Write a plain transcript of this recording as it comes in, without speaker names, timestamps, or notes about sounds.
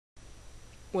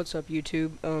What's up,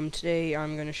 YouTube? Today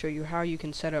I'm going to show you how you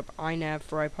can set up iNav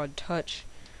for Ipod Touch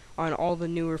on all the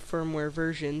newer firmware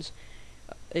versions.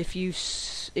 If you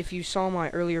saw my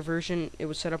earlier version, it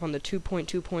was set up on the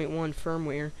 2.2.1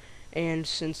 firmware, and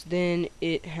since then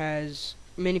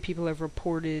many people have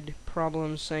reported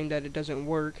problems saying that it doesn't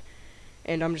work.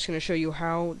 And I'm just going to show you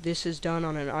how this is done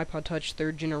on an iPod Touch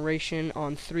 3rd generation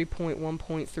on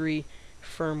 3.1.3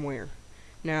 firmware.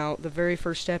 Now, the very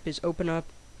first step is open up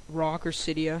Rock or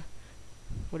Cydia,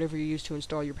 whatever you use to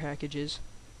install your packages.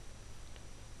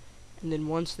 And then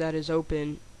once that is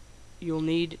open, you'll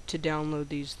need to download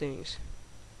these things.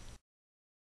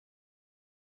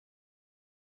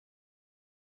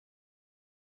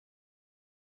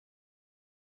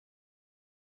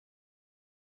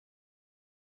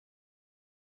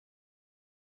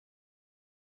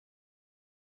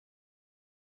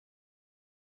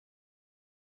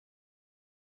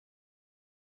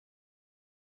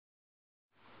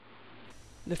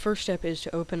 The first step is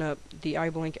to open up the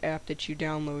iBlank app that you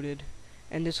downloaded,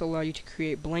 and this will allow you to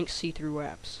create blank see-through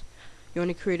apps. You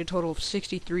want to create a total of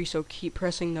 63, so keep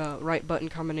pressing the right button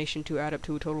combination to add up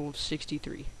to a total of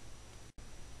 63.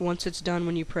 Once it's done,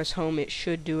 when you press home, it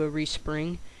should do a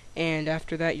respring, and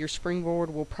after that your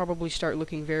springboard will probably start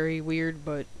looking very weird,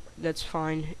 but that's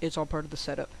fine, it's all part of the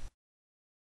setup.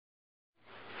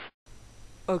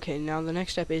 Okay, now the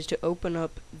next step is to open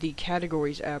up the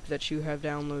Categories app that you have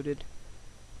downloaded.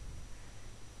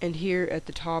 And here at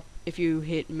the top, if you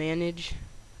hit Manage,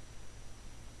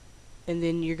 and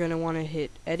then you're going to want to hit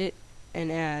Edit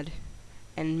and Add,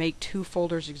 and make two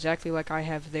folders exactly like I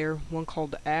have there, one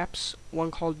called Apps, one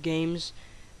called Games,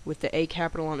 with the A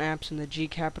capital on Apps and the G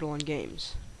capital on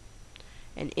Games.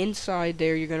 And inside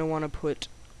there you're going to want to put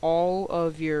all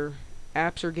of your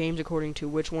apps or games according to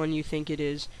which one you think it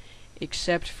is,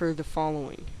 except for the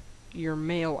following: your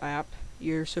Mail app,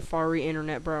 your Safari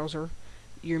internet browser,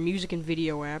 your music and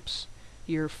video apps,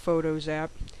 your Photos app,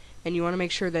 and you want to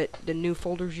make sure that the new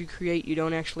folders you create, you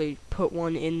don't actually put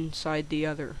one inside the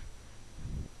other,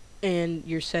 and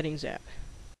your Settings app.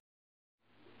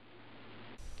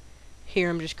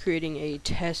 Here I'm just creating a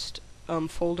test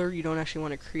folder. You don't actually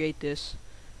want to create this,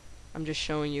 I'm just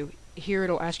showing you. Here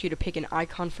it'll ask you to pick an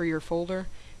icon for your folder.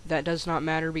 That does not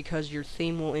matter because your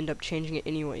theme will end up changing it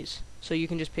anyways, so you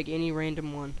can just pick any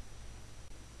random one.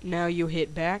 Now you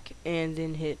hit back and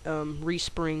then hit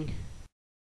respring.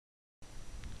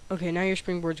 Okay, now your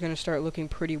springboard's going to start looking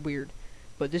pretty weird,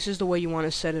 but this is the way you want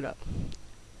to set it up.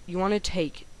 You want to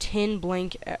take 10 of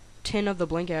the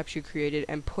blank apps you created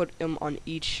and put them on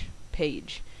each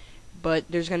page, but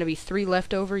there's going to be 3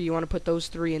 left over. You want to put those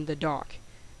 3 in the dock.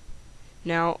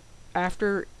 Now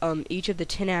after each of the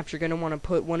 10 apps, you're going to want to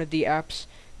put one of the apps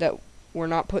that were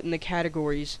not put in the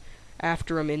categories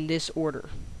after them in this order.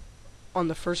 On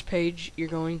the first page, you're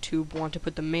going to want to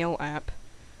put the Mail app.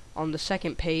 On the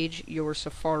second page, your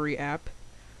Safari app.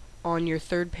 On your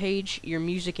third page, your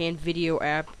music and video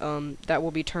app, that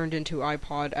will be turned into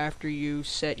iPod after you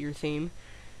set your theme.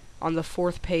 On the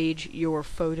fourth page, your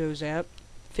Photos app.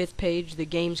 Fifth page, the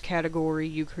games category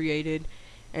you created.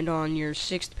 And on your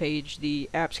sixth page, the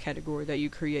apps category that you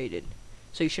created.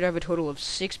 So you should have a total of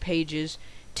 6 pages,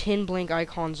 10 blank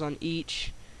icons on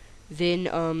each,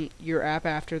 then your app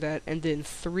after that, and then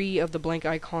 3 of the blank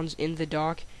icons in the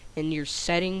dock, and your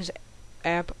Settings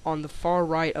app on the far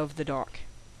right of the dock.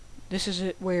 This is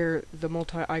it where the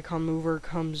multi-icon mover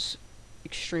comes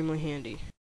extremely handy.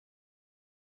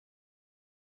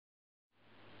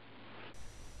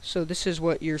 So this is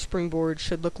what your springboard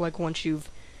should look like once you've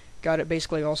got it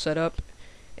basically all set up,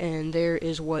 and there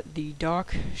is what the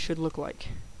dock should look like.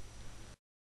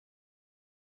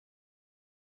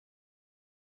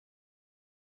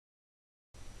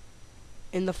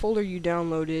 In the folder you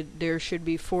downloaded, there should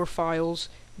be 4 files.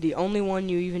 The only one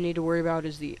you even need to worry about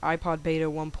is the iPod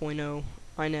Beta 1.0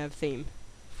 iNav theme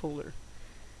folder.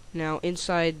 Now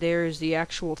inside there is the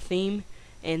actual theme,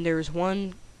 and there is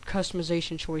one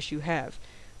customization choice you have.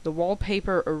 The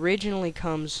wallpaper originally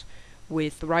comes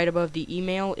with, right above the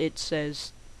email, it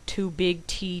says 2 big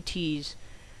TTs.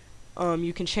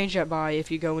 You can change that by,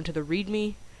 if you go into the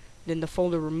README, then the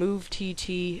folder remove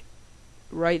TT,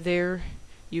 right there,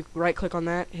 you right click on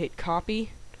that, hit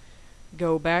copy,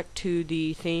 go back to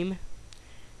the theme,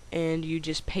 and you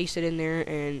just paste it in there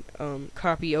and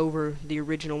copy over the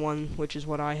original one, which is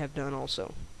what I have done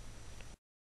also.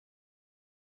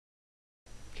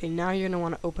 Okay, now you're going to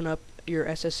want to open up your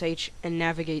SSH and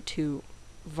navigate to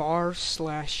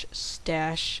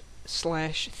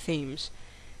var/stash/themes,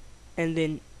 and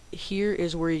then here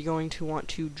is where you're going to want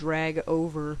to drag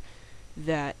over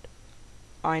that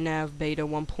iNav Beta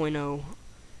 1.0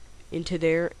 into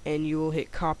there, and you will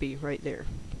hit copy right there.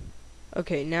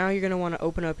 Okay, now you're going to want to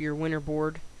open up your Winter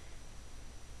board,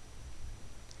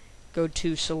 go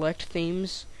to select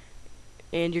themes,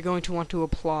 and you're going to want to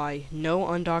apply no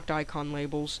undocked icon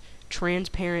labels,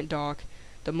 transparent dock,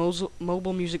 the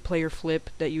mobile music player flip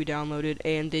that you downloaded,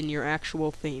 and then your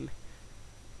actual theme.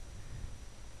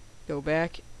 Go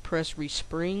back, press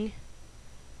respring,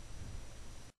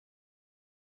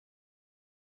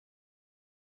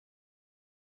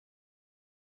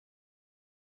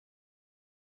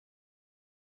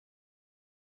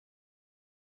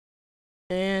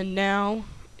 and now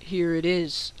here it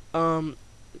is.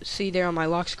 See there on my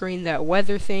lock screen, that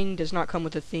weather thing does not come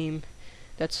with a theme.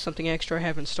 That's something extra I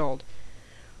have installed.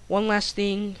 One last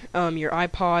thing, your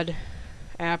iPod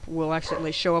app will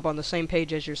accidentally show up on the same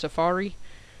page as your Safari,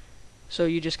 so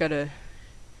you just gotta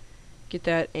get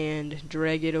that and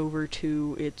drag it over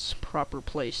to its proper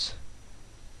place.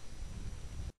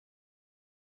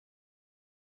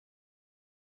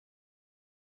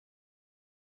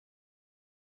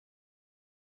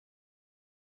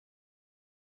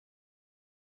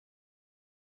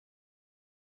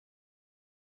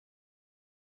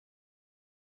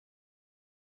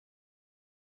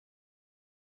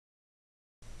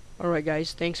 Alright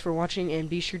guys, thanks for watching, and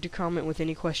be sure to comment with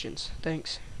any questions.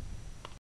 Thanks.